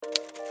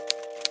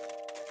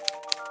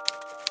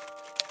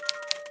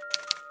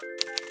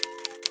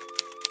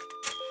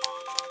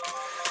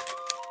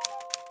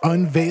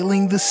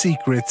unveiling the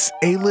secrets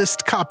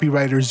A-list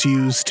copywriters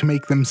use to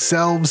make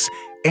themselves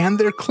and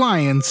their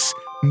clients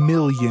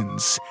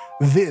millions.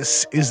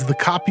 This is the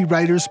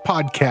Copywriters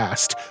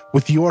Podcast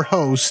with your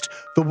host,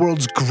 the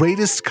world's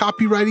greatest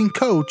copywriting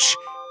coach,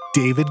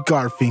 David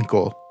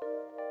Garfinkel.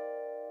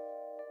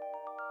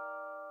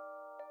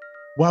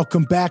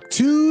 Welcome back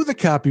to the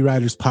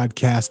Copywriters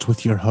Podcast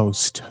with your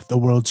host, the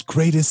world's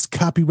greatest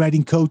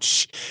copywriting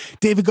coach,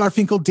 David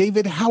Garfinkel.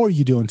 David, how are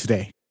you doing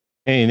today?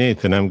 Hey,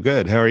 Nathan, I'm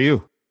good. How are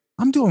you?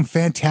 I'm doing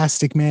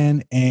fantastic,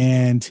 man.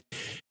 And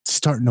it's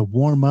starting to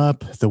warm up.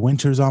 The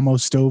winter's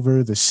almost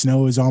over. The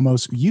snow is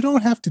almost... You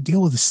don't have to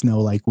deal with the snow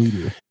like we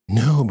do.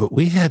 No, but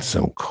we had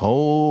some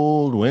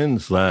cold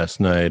winds last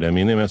night. I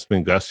mean, they must have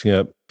been gusting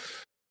up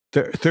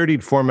 30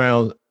 to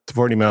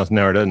 40 miles an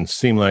hour. Doesn't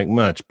seem like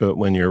much, but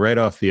when you're right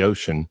off the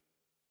ocean,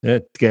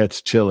 it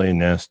gets chilly and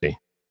nasty.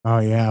 Oh,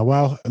 yeah.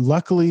 Well,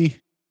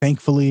 luckily,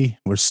 thankfully,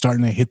 we're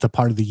starting to hit the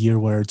part of the year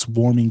where it's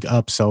warming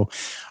up. So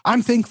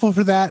I'm thankful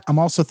for that. I'm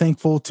also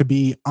thankful to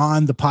be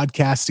on the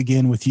podcast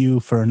again with you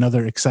for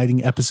another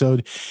exciting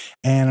episode.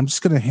 And I'm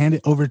just going to hand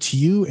it over to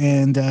you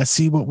and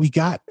see what we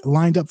got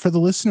lined up for the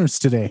listeners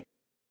today.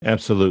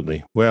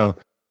 Absolutely. Well,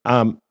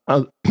 I'll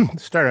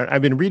start out.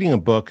 I've been reading a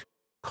book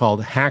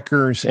called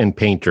Hackers and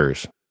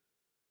Painters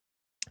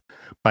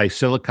by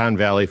Silicon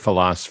Valley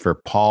philosopher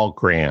Paul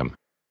Graham,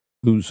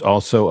 who's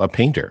also a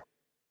painter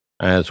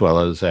as well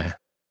as a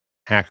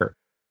hacker,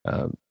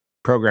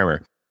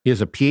 programmer. He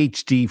has a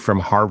PhD from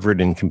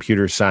Harvard in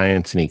computer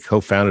science, and he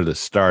co-founded a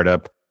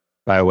startup,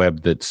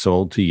 BioWeb, that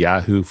sold to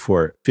Yahoo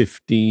for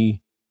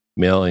 $50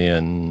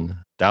 million,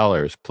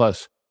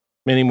 plus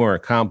many more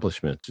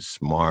accomplishments. A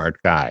smart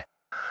guy.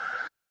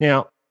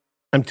 Now,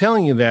 I'm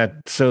telling you that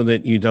so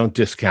that you don't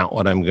discount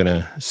what I'm going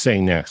to say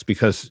next,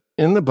 because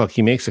in the book,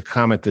 he makes a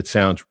comment that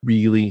sounds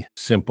really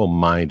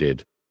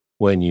simple-minded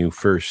when you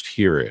first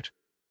hear it.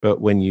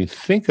 But when you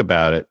think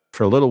about it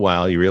for a little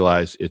while, you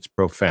realize it's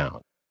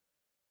profound.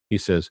 He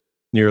says,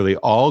 nearly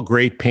all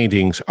great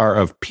paintings are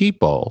of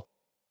people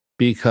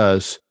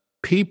because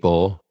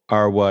people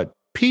are what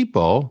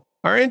people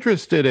are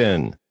interested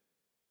in.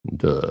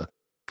 Duh.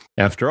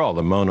 After all,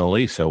 the Mona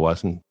Lisa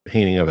wasn't a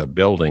painting of a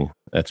building.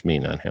 That's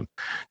mean on him.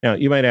 Now,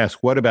 you might ask,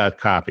 what about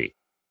copy?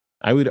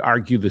 I would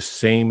argue the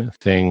same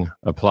thing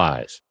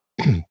applies.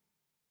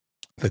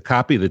 The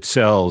copy that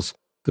sells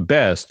the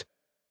best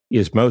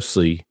is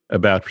mostly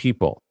about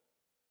people.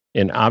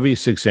 An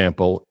obvious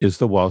example is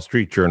the Wall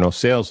Street Journal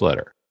sales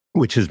letter,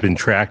 which has been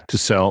tracked to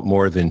sell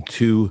more than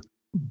 2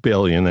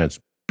 billion, that's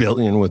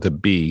billion with a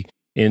B,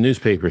 in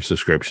newspaper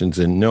subscriptions,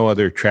 and no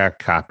other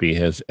tracked copy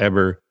has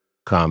ever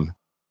come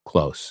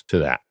close to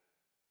that.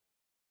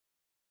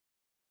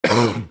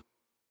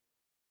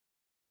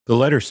 The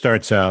letter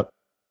starts out,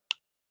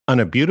 on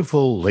a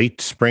beautiful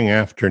late spring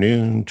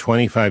afternoon,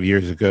 25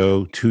 years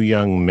ago, 2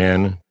 young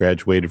men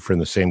graduated from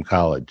the same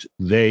college.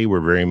 They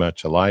were very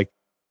much alike.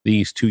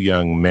 These 2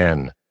 young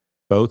men,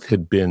 both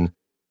had been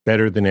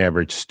better than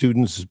average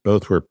students.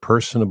 Both were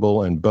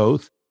personable, and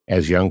both,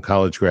 as young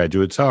college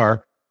graduates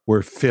are,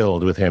 were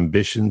filled with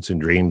ambitions and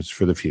dreams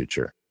for the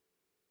future.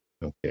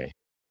 Okay,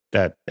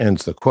 that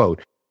ends the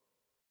quote.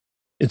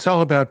 It's all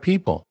about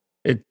people.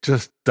 It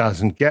just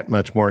doesn't get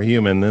much more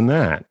human than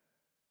that.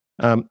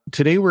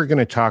 Today, we're going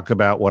to talk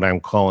about what I'm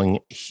calling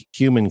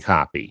human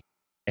copy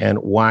and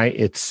why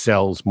it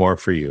sells more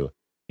for you,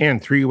 and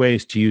 3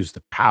 ways to use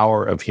the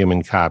power of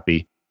human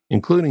copy,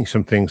 including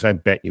some things I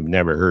bet you've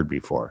never heard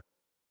before.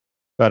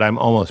 But I'm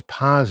almost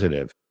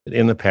positive that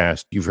in the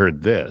past, you've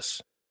heard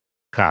this.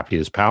 Copy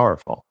is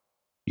powerful.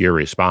 You're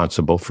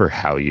responsible for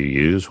how you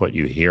use what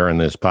you hear in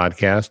this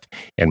podcast,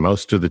 and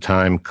most of the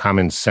time,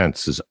 common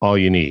sense is all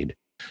you need.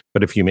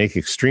 But if you make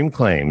extreme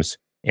claims,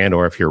 and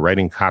or if you're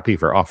writing copy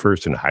for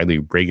offers in highly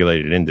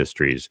regulated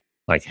industries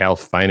like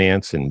health,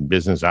 finance, and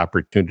business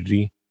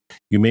opportunity,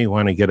 you may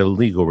want to get a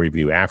legal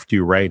review after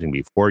you write and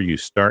before you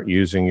start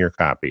using your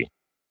copy.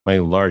 My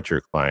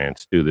larger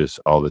clients do this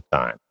all the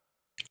time.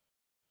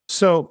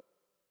 So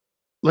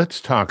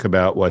let's talk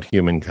about what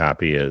human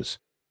copy is.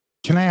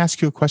 Can I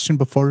ask you a question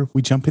before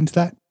we jump into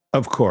that?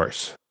 Of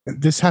course.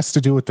 This has to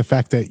do with the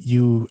fact that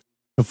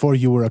before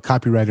you were a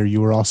copywriter,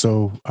 you were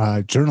also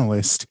a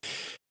journalist.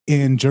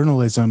 In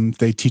journalism,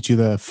 they teach you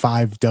the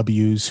 5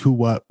 W's: who,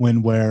 what,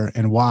 when, where,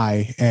 and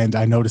why. And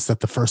I noticed that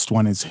the first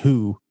one is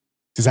who.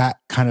 Does that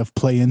kind of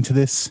play into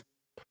this?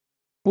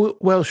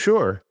 Well,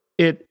 sure.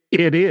 It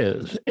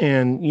is.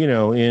 And, you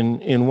know,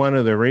 in one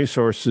of the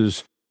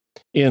resources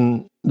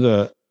in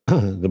the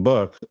the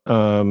book,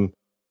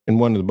 in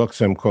one of the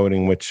books I'm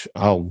quoting, which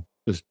I'll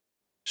just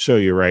show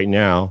you right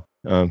now.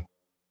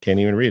 Can't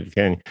even read it,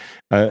 can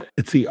you?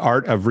 It's The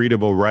Art of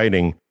Readable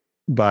Writing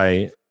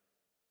by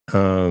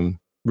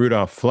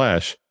Rudolf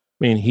Flesch. I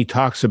mean, he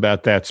talks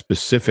about that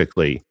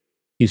specifically.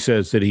 He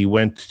says that he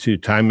went to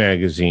Time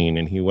Magazine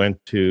and he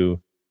went to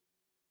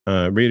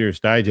Reader's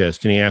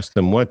Digest and he asked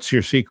them, what's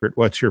your secret?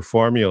 What's your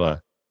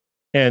formula?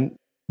 And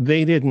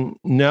they didn't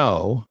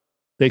know.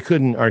 They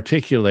couldn't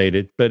articulate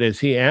it. But as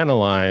he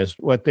analyzed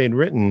what they'd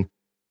written,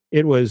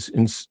 it was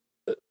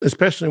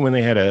especially when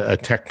they had a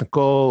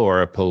technical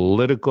or a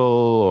political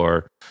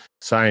or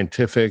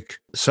scientific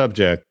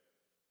subject,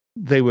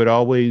 they would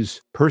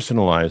always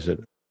personalize it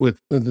with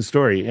the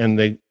story.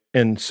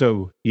 And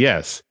so,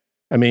 yes,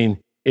 I mean,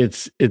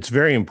 it's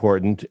very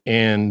important.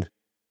 And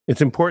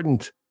it's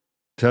important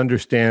to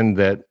understand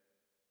that,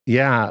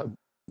 yeah,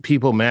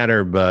 people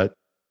matter, but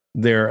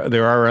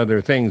there are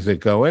other things that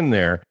go in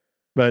there.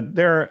 But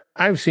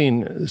I've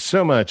seen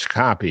so much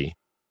copy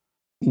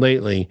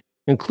lately,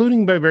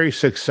 including by very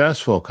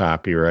successful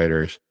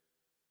copywriters,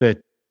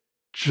 that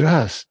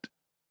just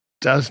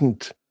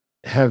doesn't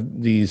have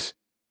this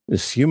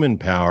human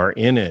power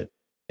in it.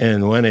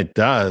 And when it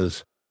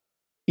does,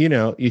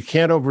 you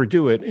can't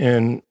overdo it.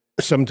 And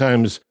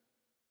sometimes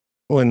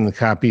when the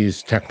copy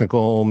is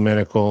technical,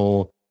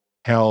 medical,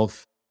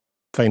 health,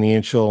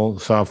 financial,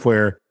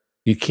 software,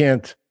 you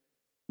can't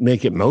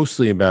make it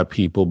mostly about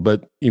people,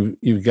 but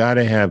you've got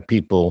to have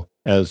people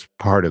as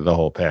part of the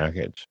whole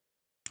package.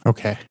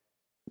 Okay.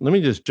 Let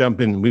me just jump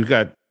in. We've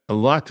got a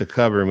lot to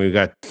cover, and we've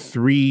got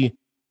 3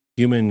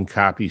 human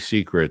copy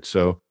secrets.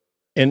 So,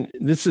 and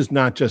this is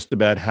not just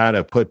about how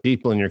to put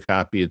people in your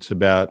copy. It's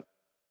about,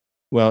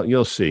 well,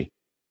 you'll see.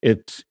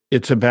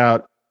 It's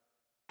about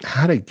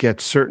how to get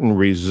certain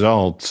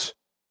results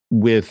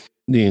with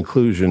the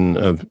inclusion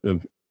of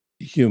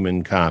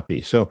human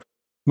copy. So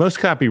most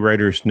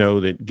copywriters know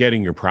that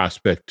getting your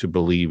prospect to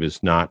believe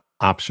is not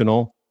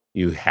optional.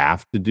 You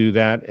have to do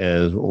that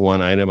as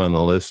one item on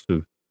the list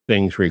of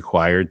things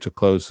required to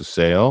close the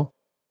sale.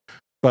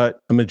 But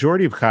a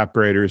majority of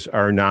copywriters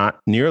are not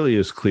nearly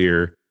as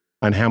clear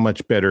on how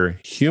much better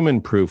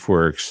human proof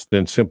works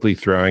than simply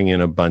throwing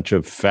in a bunch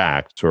of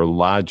facts or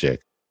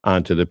logic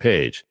onto the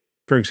page.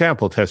 For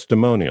example,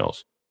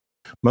 testimonials.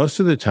 Most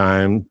of the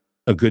time,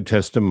 a good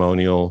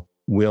testimonial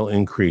will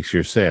increase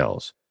your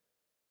sales,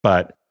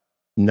 but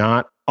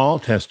not all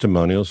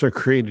testimonials are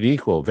created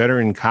equal.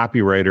 Veteran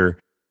copywriter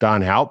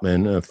Don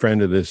Halpman, a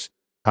friend of this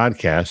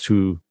podcast,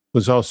 who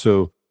was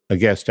also a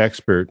guest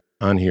expert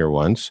on here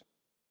once,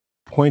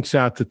 points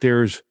out that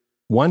there's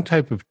one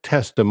type of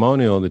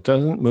testimonial that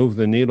doesn't move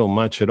the needle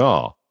much at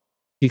all.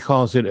 He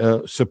calls it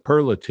a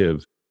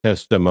superlative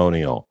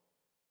testimonial.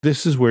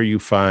 This is where you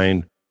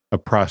find a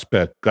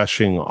prospect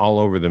gushing all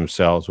over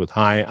themselves with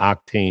high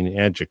octane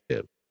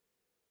adjective.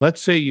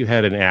 Let's say you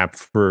had an ad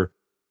for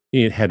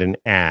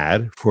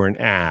an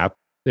app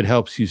that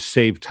helps you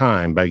save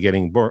time by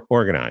getting better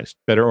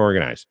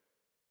organized.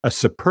 A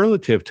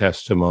superlative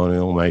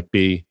testimonial might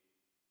be,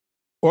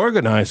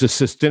 Organize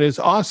Assistant is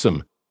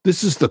awesome.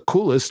 This is the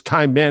coolest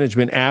time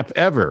management app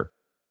ever.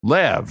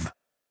 Lev.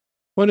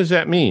 What does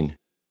that mean?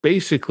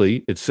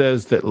 Basically, it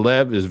says that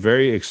Lev is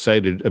very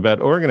excited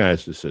about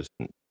Organize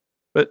Assistant.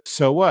 But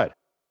so what?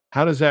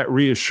 How does that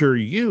reassure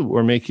you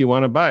or make you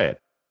want to buy it?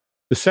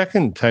 The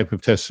second type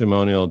of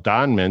testimonial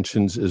Don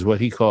mentions is what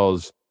he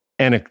calls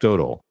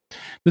anecdotal.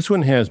 This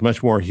one has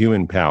much more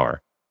human power.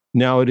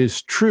 Now, it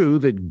is true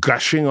that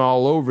gushing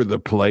all over the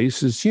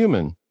place is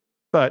human,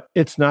 but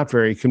it's not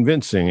very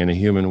convincing in a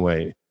human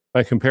way.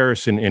 By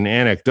comparison, an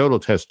anecdotal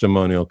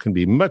testimonial can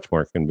be much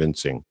more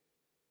convincing.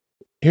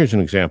 Here's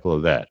an example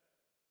of that.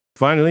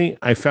 Finally,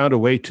 I found a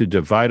way to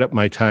divide up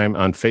my time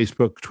on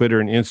Facebook, Twitter,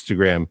 and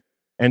Instagram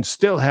and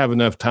still have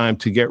enough time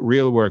to get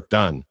real work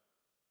done.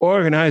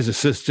 Organize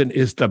Assistant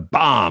is the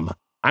bomb.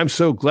 I'm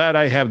so glad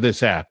I have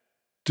this app.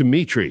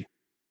 Dimitri.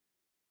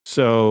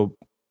 So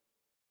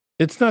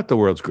it's not the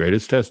world's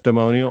greatest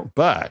testimonial,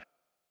 but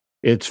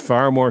it's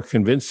far more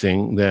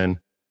convincing than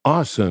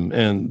awesome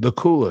and the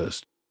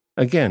coolest.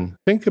 Again,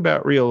 think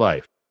about real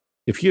life.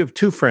 If you have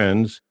 2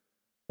 friends,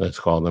 let's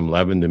call them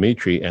Lev and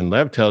Dimitri, and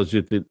Lev tells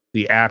you that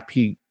the app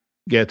he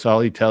gets, all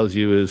he tells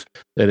you is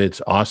that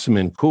it's awesome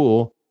and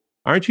cool,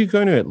 aren't you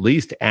going to at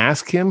least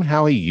ask him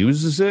how he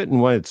uses it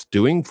and what it's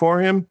doing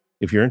for him,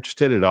 if you're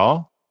interested at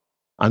all?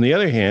 On the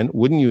other hand,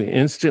 wouldn't you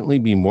instantly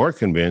be more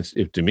convinced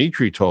if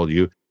Dimitri told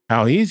you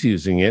how he's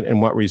using it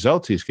and what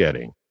results he's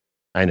getting?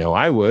 I know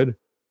I would.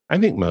 I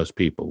think most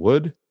people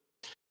would.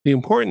 The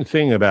important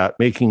thing about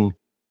making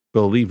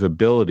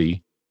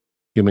believability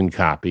human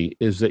copy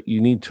is that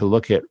you need to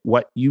look at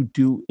what you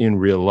do in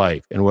real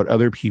life and what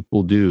other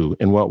people do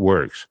and what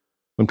works.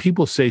 When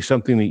people say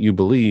something that you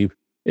believe,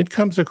 it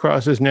comes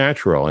across as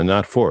natural and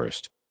not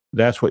forced.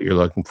 That's what you're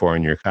looking for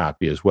in your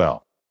copy as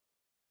well.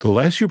 The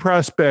less your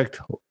prospect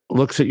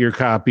looks at your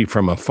copy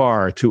from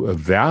afar to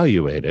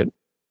evaluate it,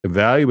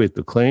 evaluate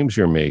the claims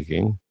you're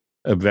making,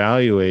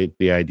 evaluate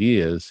the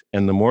ideas,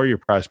 and the more your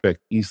prospect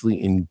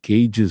easily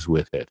engages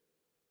with it,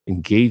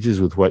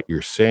 engages with what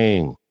you're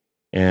saying,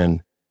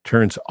 and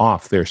turns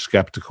off their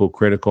skeptical,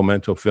 critical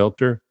mental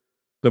filter,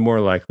 the more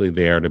likely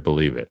they are to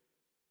believe it.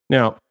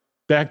 Now,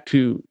 back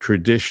to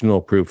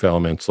traditional proof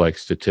elements like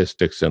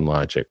statistics and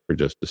logic for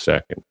just a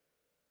second.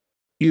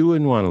 You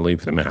wouldn't want to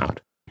leave them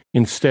out.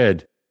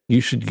 Instead,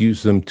 you should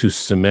use them to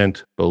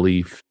cement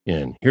belief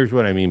in. Here's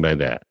what I mean by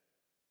that.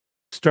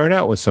 Start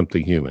out with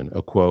something human,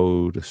 a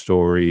quote, a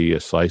story, a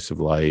slice of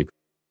life.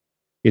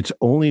 It's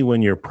only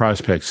when your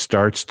prospect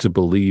starts to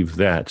believe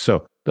that.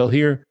 So they'll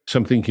hear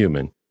something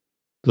human.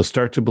 They'll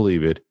start to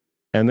believe it.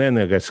 And then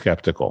they get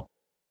skeptical,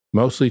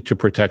 mostly to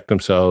protect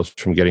themselves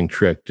from getting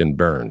tricked and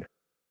burned.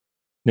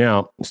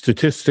 Now,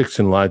 statistics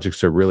and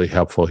logics are really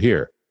helpful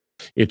here.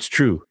 It's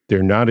true,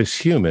 they're not as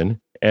human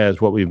as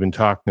what we've been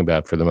talking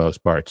about for the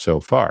most part so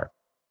far.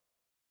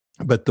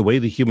 But the way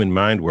the human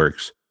mind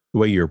works, the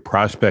way your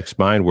prospect's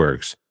mind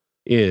works,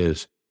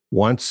 is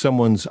once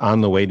someone's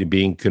on the way to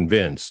being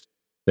convinced,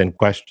 then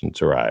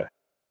questions arrive.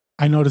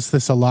 I notice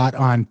this a lot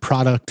on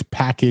product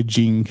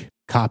packaging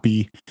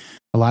copy.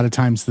 A lot of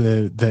times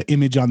the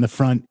image on the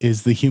front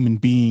is the human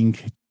being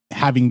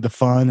having the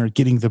fun or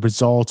getting the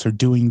results or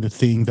doing the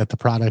thing that the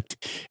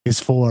product is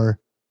for.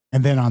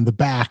 And then on the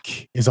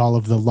back is all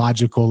of the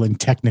logical and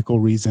technical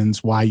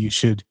reasons why you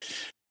should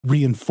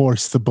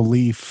reinforce the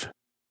belief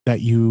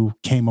that you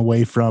came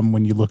away from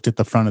when you looked at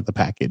the front of the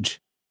package.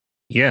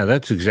 Yeah,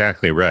 that's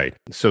exactly right.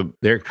 So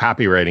their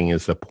copywriting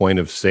is the point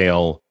of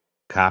sale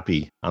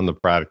copy on the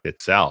product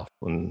itself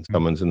when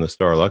someone's in the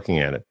store looking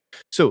at it.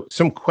 So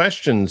some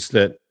questions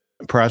that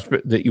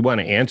you want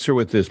to answer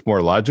with this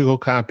more logical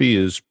copy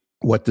is,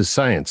 what does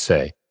science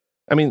say?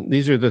 I mean,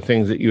 these are the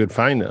things that you would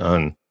find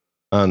on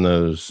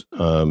those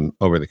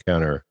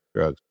over-the-counter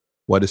drugs.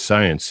 What does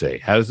science say?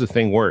 How does the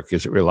thing work?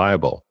 Is it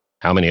reliable?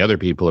 How many other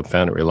people have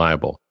found it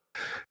reliable?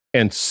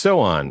 And so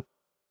on.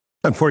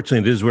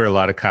 Unfortunately, this is where a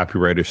lot of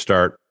copywriters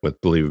start with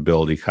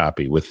believability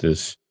copy, with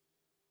this,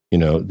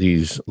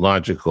 these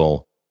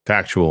logical,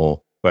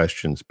 factual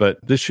questions. But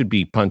this should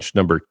be punch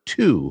number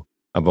 2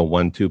 of a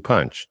 1-2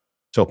 punch.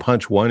 So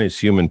punch 1 is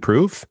human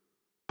proof.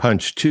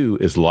 Punch 2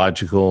 is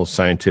logical,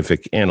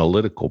 scientific,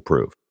 analytical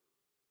proof.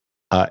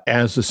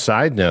 As a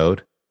side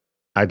note,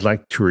 I'd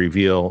like to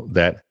reveal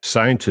that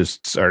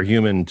scientists are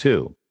human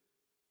too.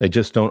 They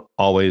just don't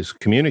always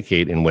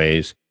communicate in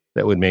ways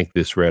that would make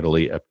this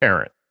readily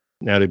apparent.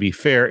 Now, to be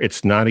fair,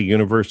 it's not a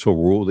universal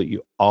rule that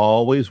you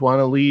always want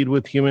to lead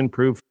with human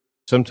proof.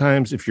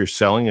 Sometimes if you're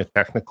selling a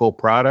technical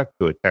product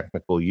to a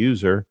technical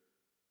user,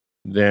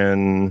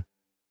 then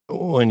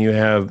when you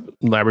have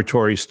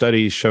laboratory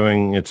studies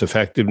showing its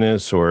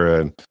effectiveness or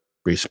a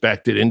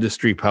respected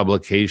industry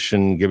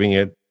publication giving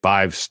it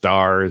 5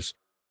 stars,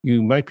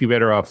 you might be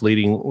better off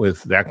leading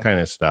with that kind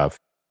of stuff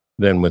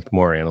than with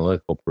more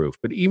analytical proof.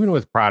 But even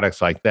with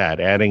products like that,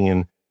 adding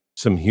in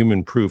some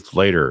human proof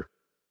later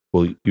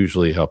will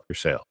usually help your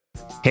sale.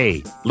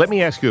 Hey, let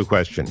me ask you a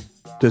question.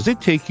 Does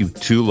it take you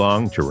too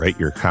long to write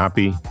your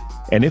copy?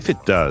 And if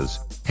it does,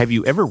 have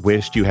you ever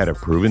wished you had a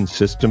proven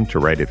system to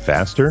write it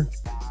faster?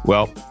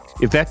 Well,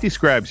 if that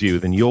describes you,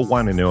 then you'll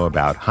want to know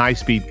about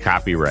high-speed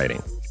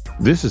copywriting.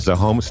 This is a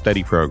home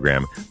study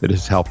program that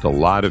has helped a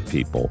lot of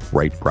people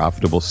write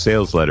profitable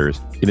sales letters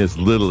in as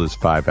little as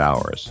 5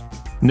 hours.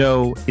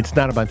 No, it's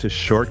not a bunch of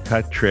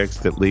shortcut tricks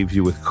that leave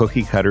you with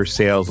cookie-cutter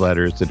sales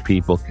letters that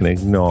people can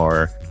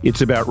ignore.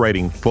 It's about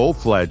writing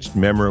full-fledged,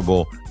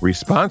 memorable,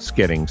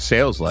 response-getting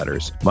sales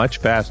letters much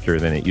faster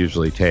than it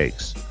usually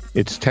takes.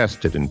 It's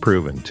tested and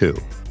proven, too.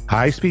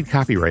 High-speed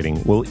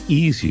copywriting will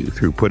ease you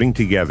through putting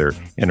together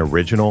an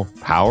original,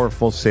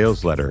 powerful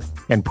sales letter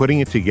and putting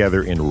it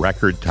together in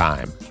record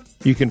time.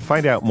 You can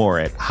find out more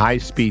at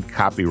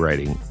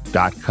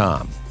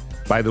highspeedcopywriting.com.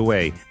 By the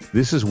way,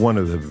 this is one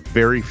of the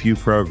very few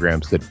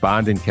programs that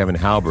Bond and Kevin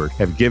Halbert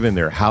have given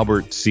their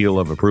Halbert seal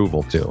of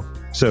approval to.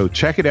 So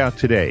check it out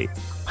today,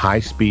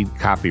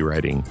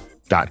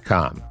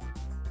 highspeedcopywriting.com.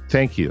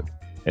 Thank you.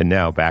 And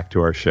now back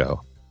to our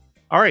show.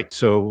 All right,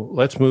 so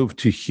let's move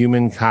to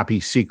human copy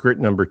secret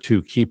number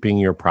 2, keeping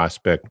your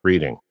prospect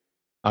reading.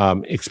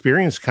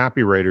 Experienced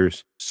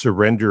copywriters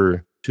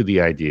surrender to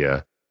the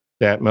idea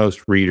that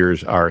most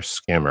readers are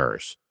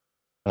skimmers.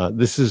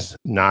 This is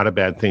not a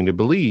bad thing to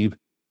believe,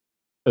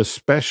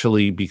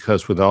 especially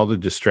because with all the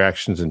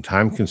distractions and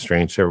time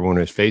constraints everyone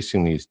is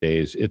facing these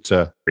days, it's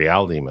a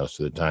reality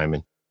most of the time,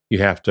 and you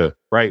have to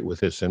write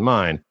with this in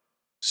mind.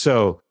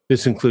 So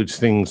this includes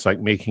things like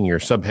making your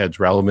subheads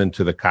relevant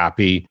to the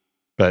copy,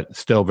 but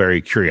still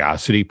very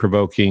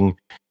curiosity-provoking,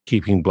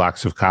 keeping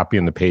blocks of copy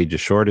on the page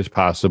as short as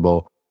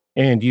possible,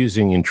 and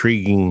using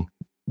intriguing,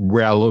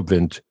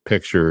 relevant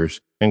pictures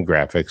and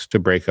graphics to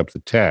break up the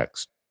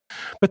text.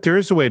 But there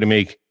is a way to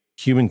make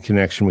human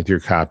connection with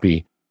your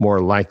copy more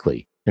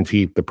likely and to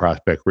keep the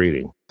prospect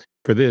reading.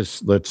 For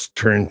this, let's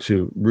turn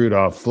to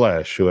Rudolf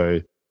Flesch, who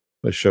I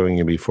was showing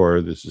you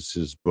before. This is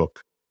his book,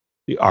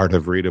 The Art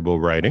of Readable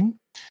Writing.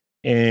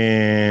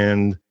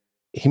 And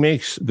he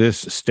makes this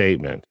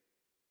statement: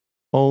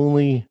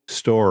 only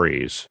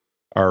stories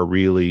are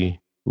really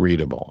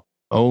readable.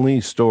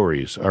 Only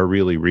stories are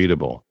really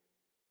readable.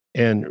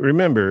 And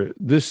remember,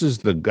 this is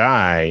the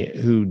guy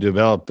who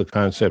developed the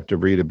concept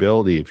of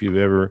readability. If you've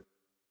ever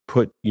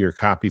put your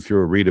copy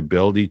through a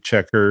readability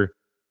checker,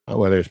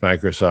 whether it's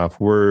Microsoft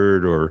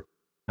Word or,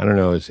 I don't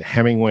know, as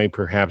Hemingway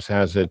perhaps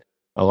has it,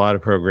 a lot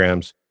of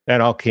programs,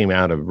 that all came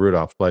out of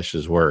Rudolf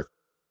Flesch's work.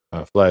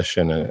 Flesch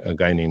and a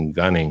guy named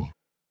Gunning,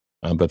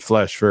 but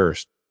Flesch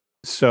first.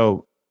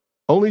 So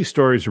only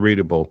stories are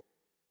readable.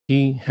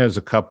 He has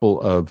a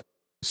couple of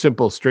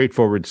simple,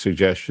 straightforward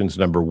suggestions.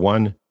 Number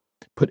 1,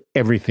 put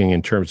everything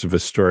in terms of a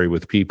story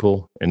with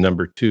people. And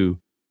number 2,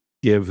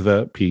 give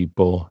the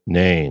people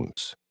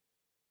names.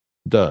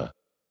 Duh.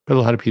 But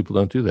a lot of people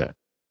don't do that.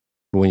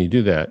 But when you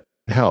do that,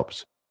 it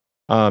helps.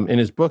 In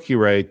his book, he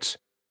writes,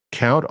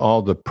 count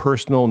all the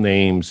personal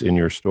names in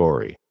your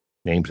story,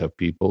 names of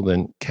people,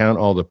 then count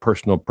all the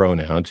personal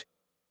pronouns.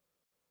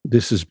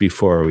 This is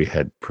before we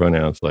had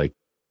pronouns like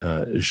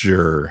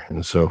je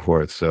and so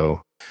forth.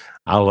 So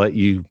I'll let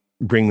you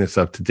bring this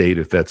up to date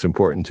if that's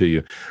important to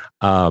you.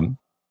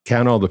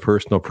 Count all the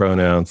personal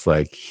pronouns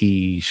like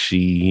he,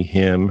 she,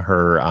 him,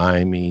 her,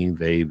 I, me,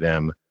 they,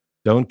 them.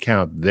 Don't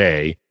count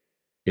they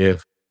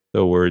if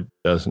the word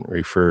doesn't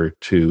refer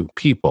to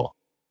people.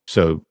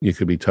 So you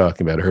could be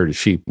talking about a herd of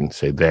sheep and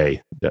say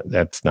they.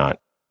 That's not,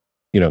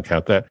 you don't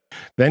count that.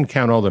 Then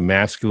count all the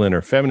masculine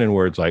or feminine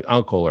words like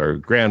uncle or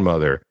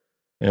grandmother,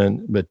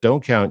 but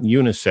don't count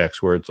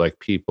unisex words like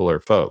people or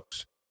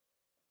folks.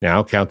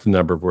 Now count the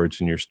number of words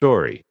in your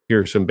story.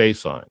 Here's some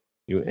baseline.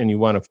 You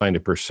want to find a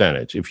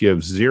percentage. If you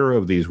have 0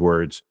 of these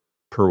words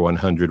per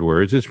 100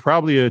 words, it's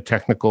probably a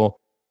technical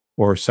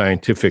or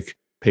scientific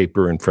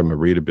paper, and from a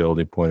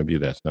readability point of view,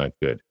 that's not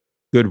good.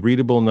 Good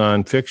readable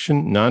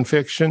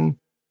nonfiction,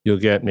 you'll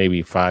get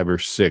maybe 5 or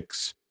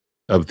 6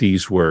 of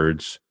these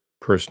words,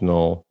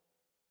 personal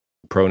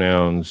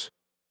pronouns,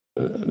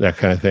 that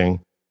kind of thing.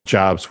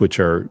 Jobs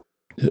which are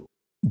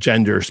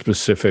gender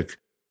specific,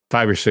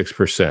 5 or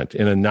 6%.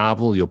 In a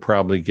novel, you'll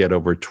probably get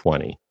over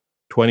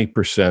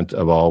 20%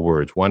 of all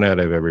words. 1 out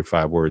of every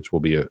 5 words will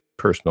be a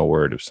personal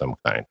word of some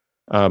kind.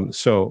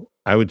 So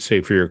I would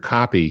say for your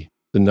copy,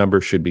 the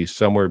number should be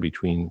somewhere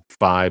between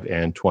 5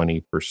 and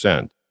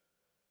 20%.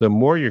 The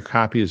more your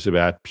copy is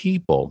about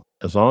people,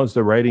 as long as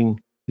the writing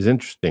is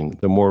interesting,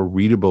 the more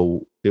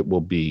readable it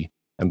will be,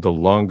 and the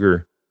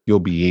longer you'll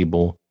be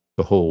able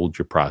to hold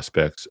your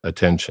prospects'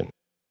 attention.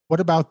 What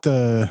about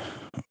the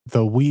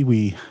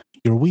wee?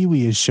 Your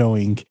wee is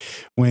showing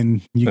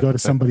when you go to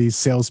somebody's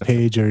sales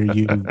page or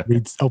you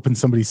open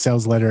somebody's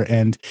sales letter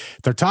and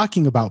they're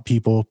talking about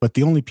people, but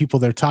the only people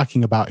they're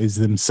talking about is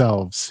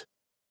themselves.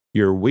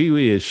 Your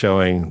wee is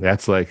showing.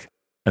 That's like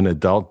an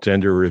adult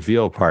gender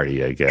reveal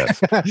party, I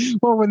guess.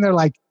 Well, when they're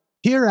like,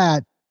 here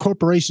at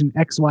Corporation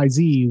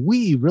XYZ,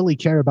 we really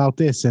care about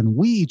this and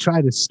we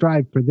try to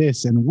strive for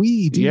this and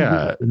we do.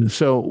 Yeah.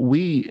 So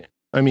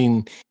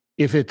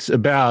if it's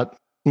about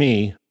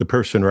me, the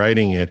person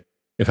writing it,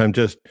 if I'm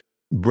just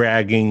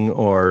bragging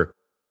or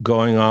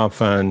going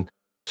off on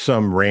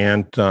some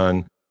rant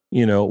on,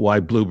 why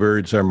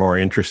bluebirds are more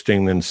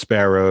interesting than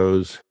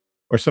sparrows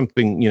or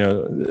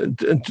something,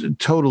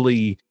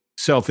 totally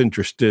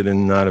self-interested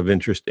and not of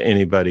interest to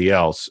anybody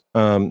else.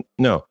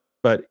 No,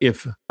 but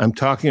if I'm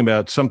talking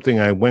about something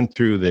I went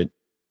through that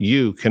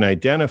you can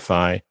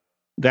identify,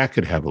 that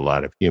could have a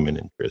lot of human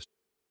interest.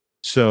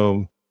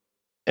 So,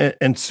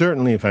 and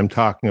certainly if I'm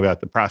talking about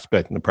the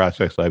prospect and the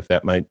prospect's life,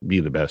 that might be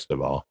the best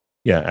of all.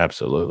 Yeah,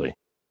 absolutely.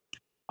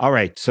 All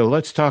right, so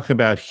let's talk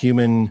about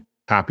human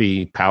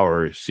copy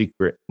power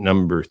secret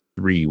number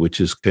 3, which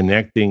is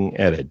connecting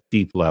at a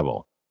deep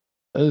level.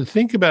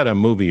 Think about a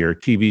movie or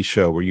TV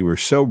show where you were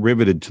so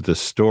riveted to the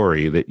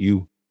story that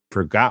you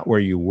forgot where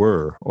you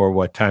were or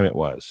what time it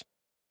was.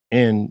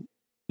 And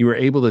you were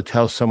able to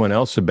tell someone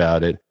else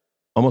about it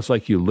almost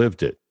like you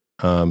lived it.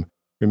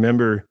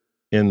 Remember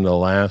in the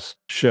last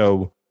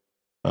show,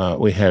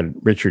 we had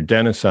Richard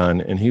Dennis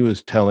on, and he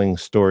was telling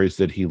stories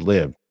that he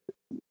lived,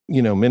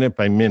 minute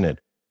by minute.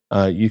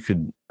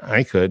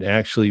 I could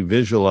actually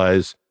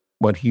visualize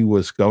what he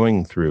was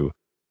going through.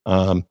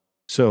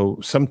 So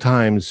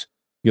sometimes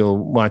you'll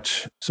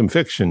watch some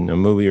fiction, a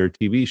movie or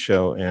TV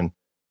show, and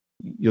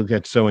you'll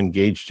get so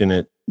engaged in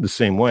it the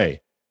same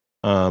way.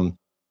 And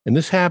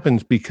this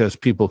happens because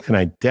people can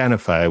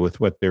identify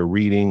with what they're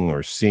reading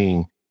or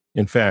seeing.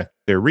 In fact,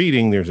 they're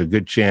reading, there's a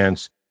good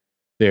chance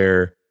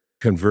they're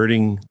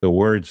converting the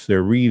words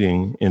they're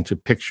reading into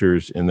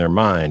pictures in their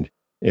mind,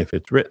 if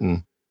it's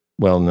written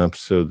well enough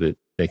so that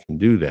they can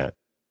do that.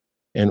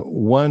 And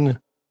one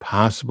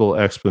possible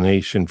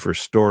explanation for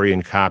story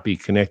and copy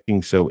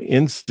connecting so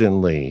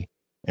instantly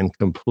and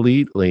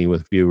completely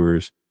with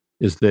viewers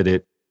is that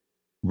it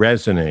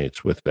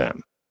resonates with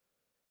them.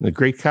 The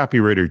great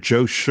copywriter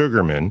Joe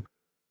Sugarman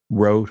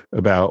wrote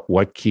about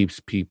what keeps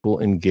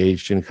people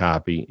engaged in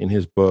copy in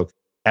his book,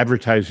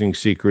 Advertising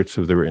Secrets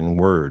of the Written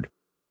Word.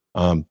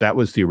 That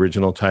was the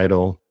original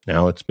title.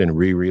 Now it's been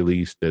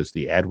re-released as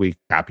the Adweek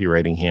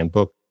Copywriting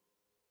Handbook.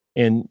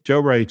 And Joe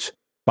writes,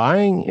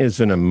 buying is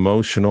an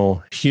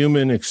emotional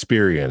human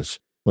experience.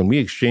 When we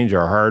exchange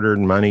our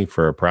hard-earned money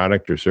for a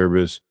product or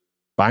service,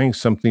 buying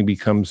something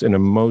becomes an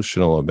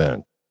emotional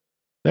event.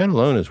 That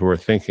alone is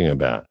worth thinking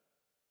about.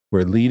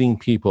 We're leading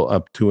people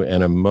up to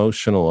an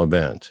emotional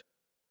event.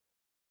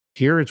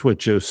 Here is what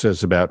Joe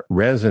says about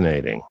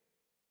resonating.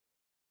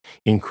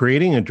 In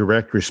creating a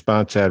direct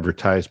response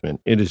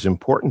advertisement, it is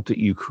important that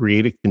you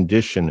create a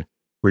condition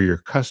where your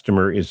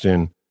customer is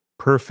in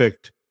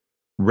perfect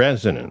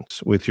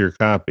resonance with your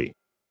copy.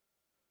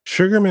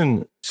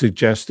 Sugarman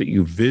suggests that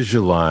you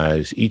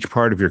visualize each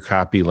part of your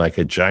copy like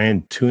a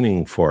giant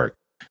tuning fork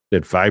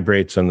that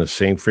vibrates on the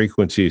same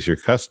frequency as your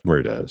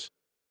customer does.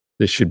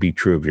 This should be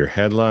true of your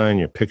headline,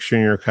 your picture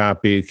in your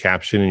copy,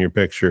 caption in your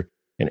picture,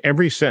 and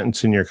every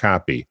sentence in your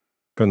copy,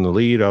 from the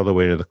lead all the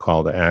way to the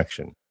call to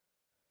action.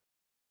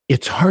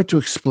 It's hard to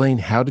explain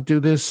how to do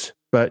this,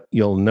 but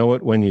you'll know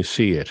it when you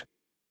see it.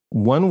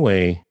 One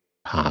way,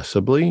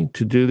 possibly,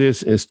 to do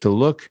this is to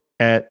look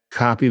at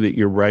copy that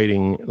you're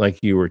writing like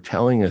you were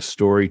telling a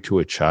story to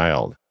a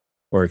child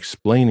or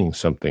explaining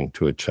something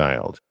to a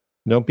child.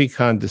 Don't be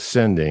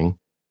condescending,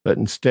 but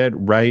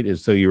instead write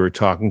as though you were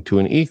talking to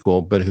an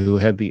equal, but who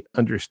had the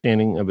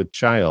understanding of a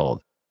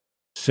child.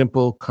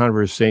 Simple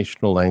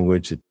conversational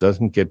language that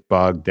doesn't get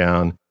bogged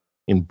down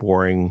in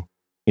boring,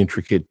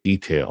 intricate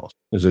details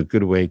is a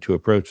good way to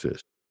approach this.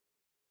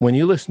 When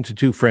you listen to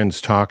two friends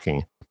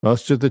talking,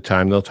 most of the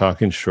time they'll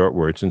talk in short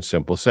words and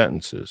simple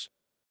sentences.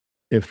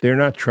 If they're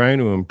not trying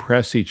to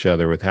impress each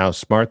other with how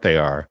smart they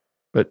are,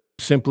 but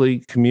simply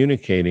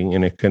communicating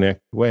in a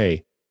connected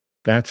way,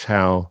 that's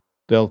how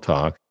they'll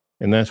talk,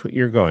 and that's what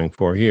you're going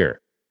for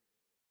here.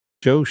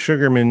 Joe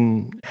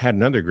Sugarman had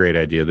another great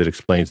idea that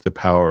explains the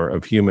power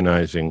of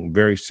humanizing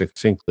very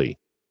succinctly.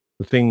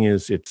 The thing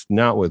is, it's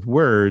not with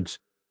words,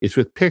 it's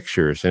with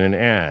pictures in an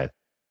ad.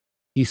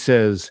 He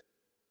says,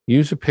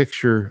 use a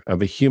picture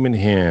of a human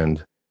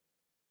hand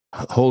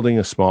holding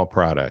a small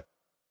product.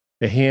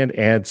 The hand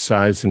adds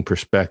size and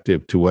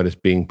perspective to what is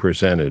being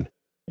presented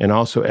and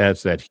also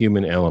adds that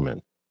human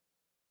element.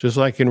 Just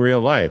like in real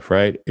life,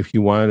 right? If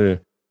you want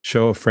to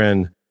show a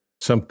friend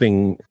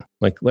something,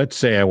 like let's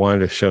say I wanted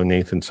to show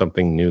Nathan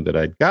something new that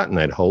I'd gotten,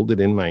 I'd hold it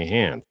in my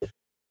hand.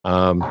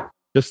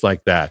 Just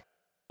like that.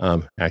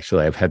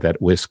 Actually, I've had that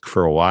whisk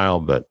for a while,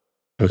 but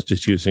I was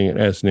just using it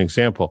as an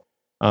example.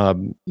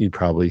 You'd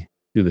probably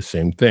do the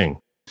same thing.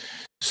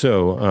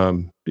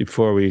 So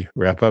before we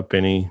wrap up,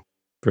 any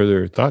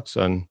further thoughts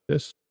on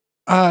this?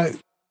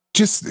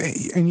 Just,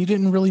 and you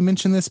didn't really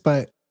mention this,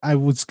 but I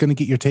was going to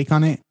get your take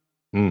on it.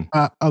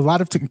 A lot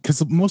of,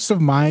 because most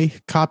of my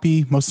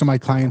copy, most of my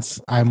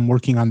clients, I'm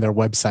working on their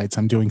websites.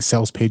 I'm doing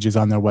sales pages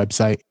on their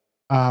website.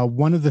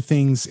 One of the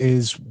things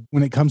is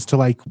when it comes to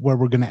like where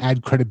we're going to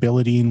add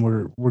credibility and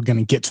we're going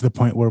to get to the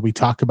point where we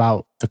talk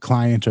about the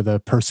client or the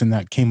person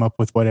that came up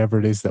with whatever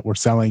it is that we're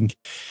selling,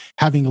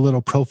 having a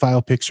little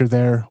profile picture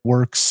there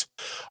works.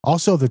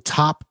 Also, the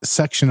top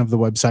section of the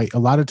website, a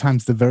lot of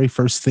times the very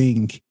first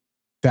thing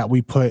that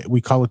we put,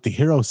 we call it the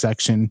hero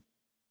section.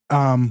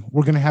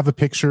 We're going to have a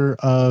picture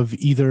of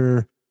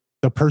either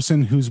the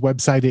person whose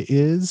website it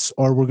is,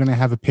 or we're going to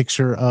have a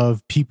picture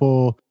of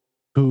people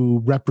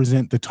who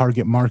represent the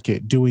target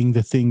market doing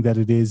the thing that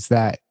it is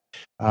that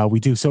we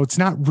do. So it's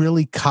not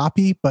really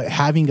copy, but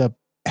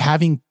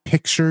having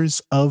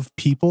pictures of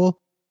people,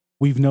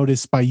 we've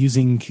noticed by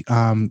using heat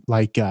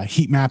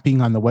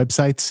mapping on the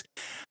websites,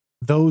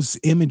 those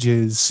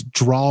images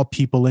draw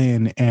people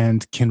in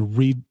and can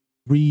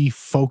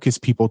refocus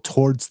people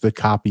towards the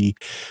copy.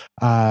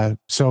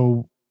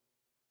 So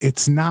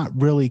it's not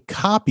really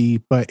copy,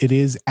 but it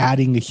is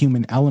adding a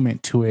human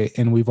element to it.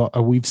 And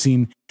we've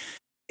seen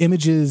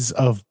images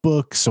of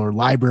books or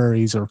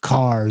libraries or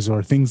cars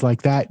or things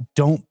like that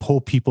don't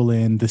pull people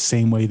in the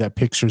same way that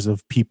pictures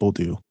of people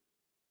do.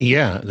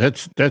 Yeah,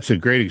 that's a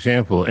great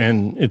example.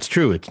 And it's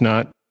true. It's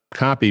not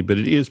copy, but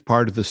it is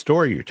part of the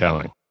story you're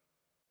telling.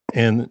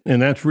 And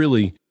that's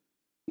really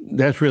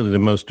the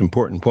most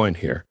important point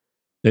here.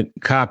 That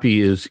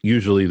copy is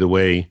usually the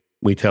way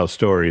we tell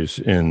stories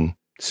in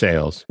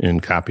sales, in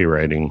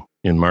copywriting,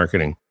 in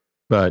marketing.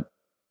 But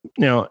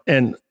now,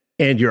 and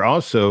you're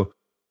also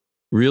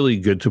really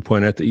good to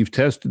point out that you've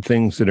tested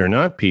things that are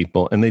not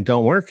people and they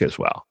don't work as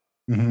well.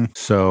 Mm-hmm.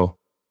 So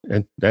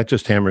and that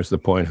just hammers the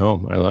point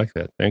home. I like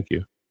that. Thank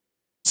you.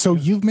 So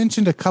you've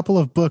mentioned a couple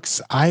of books.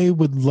 I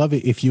would love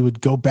it if you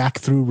would go back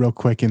through real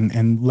quick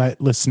and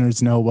let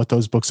listeners know what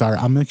those books are.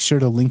 I'll make sure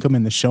to link them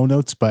in the show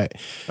notes, but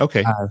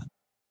okay.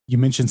 You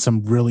mentioned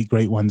some really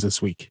great ones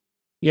this week.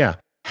 Yeah.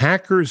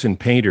 Hackers and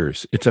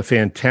Painters. It's a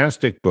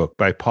fantastic book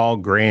by Paul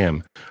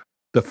Graham.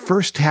 The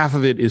first half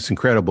of it is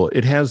incredible.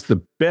 It has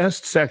the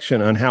best section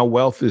on how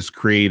wealth is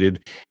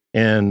created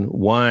and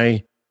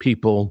why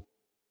people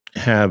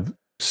have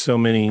so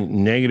many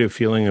negative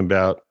feelings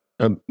about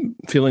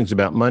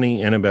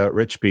money and about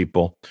rich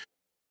people.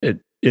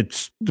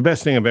 It's the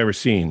best thing I've ever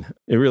seen.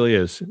 It really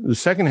is. The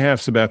second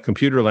half's about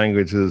computer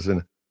languages,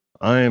 and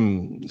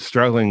I'm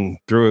struggling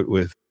through it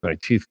with my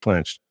teeth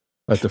clenched.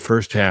 But the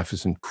first half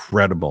is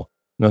incredible.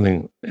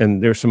 And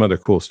there's some other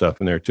cool stuff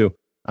in there too.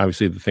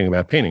 Obviously, the thing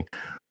about painting.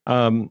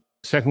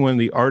 Second one,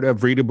 The Art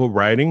of Readable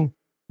Writing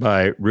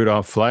by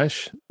Rudolf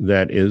Flesch,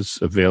 that is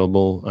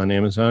available on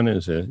Amazon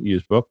as a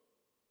used book.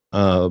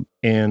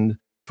 And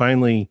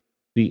finally,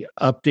 the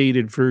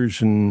updated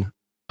version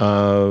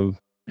of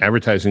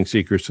Advertising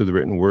Secrets to the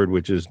Written Word,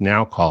 which is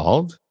now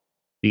called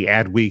The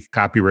Adweek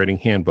Copywriting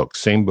Handbook,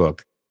 same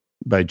book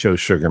by Joe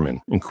Sugarman.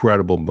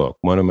 Incredible book,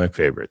 one of my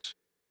favorites.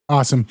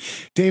 Awesome.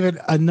 David,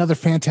 another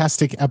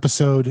fantastic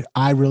episode.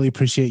 I really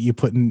appreciate you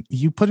put in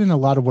a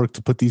lot of work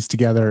to put these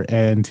together.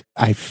 And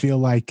I feel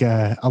like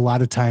a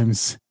lot of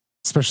times,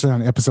 especially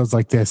on episodes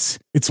like this,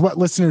 it's what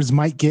listeners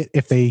might get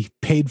if they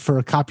pay paid for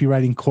a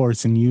copywriting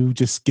course and you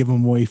just give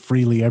them away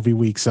freely every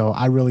week. So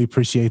I really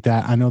appreciate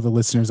that. I know the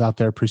listeners out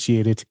there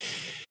appreciate it.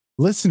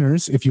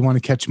 Listeners, if you want to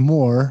catch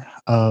more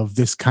of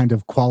this kind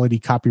of quality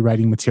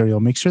copywriting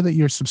material, make sure that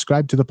you're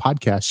subscribed to the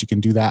podcast. You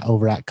can do that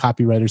over at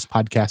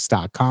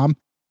copywriterspodcast.com.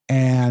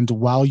 And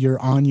while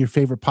you're on your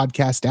favorite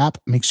podcast app,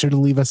 make sure to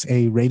leave us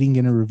a rating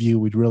and a review.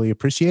 We'd really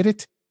appreciate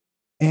it.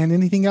 And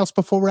anything else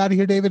before we're out of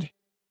here, David?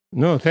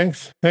 No,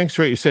 thanks. Thanks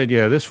for what you said.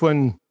 Yeah, this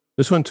one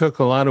took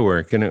a lot of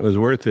work and it was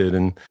worth it.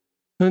 And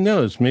who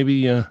knows,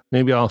 maybe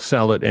I'll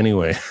sell it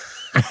anyway.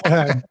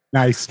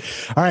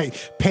 Nice. All right.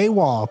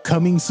 Paywall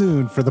coming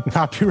soon for the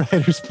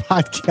Copywriters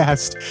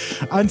Podcast.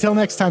 Until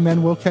next time,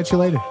 man, we'll catch you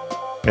later.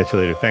 Catch you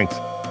later. Thanks.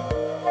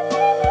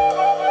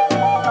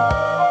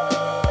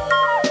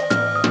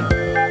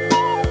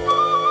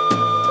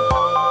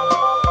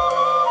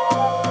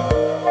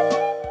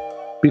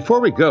 Before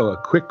we go, a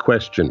quick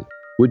question.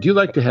 Would you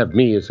like to have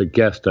me as a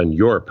guest on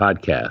your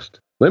podcast?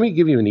 Let me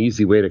give you an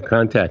easy way to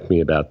contact me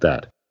about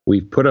that.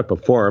 We've put up a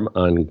form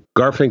on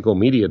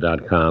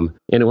garfinkelmedia.com,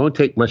 and it won't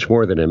take much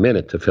more than a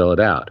minute to fill it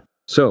out.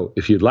 So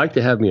if you'd like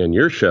to have me on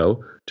your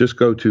show, just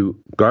go to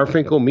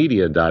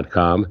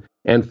garfinkelmedia.com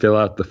and fill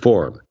out the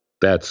form.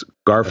 That's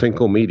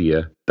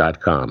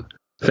garfinkelmedia.com.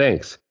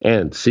 Thanks,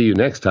 and see you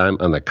next time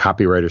on the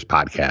Copywriters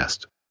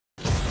Podcast.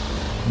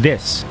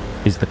 This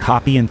is the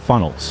Copy and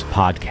Funnels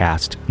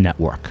Podcast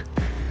Network.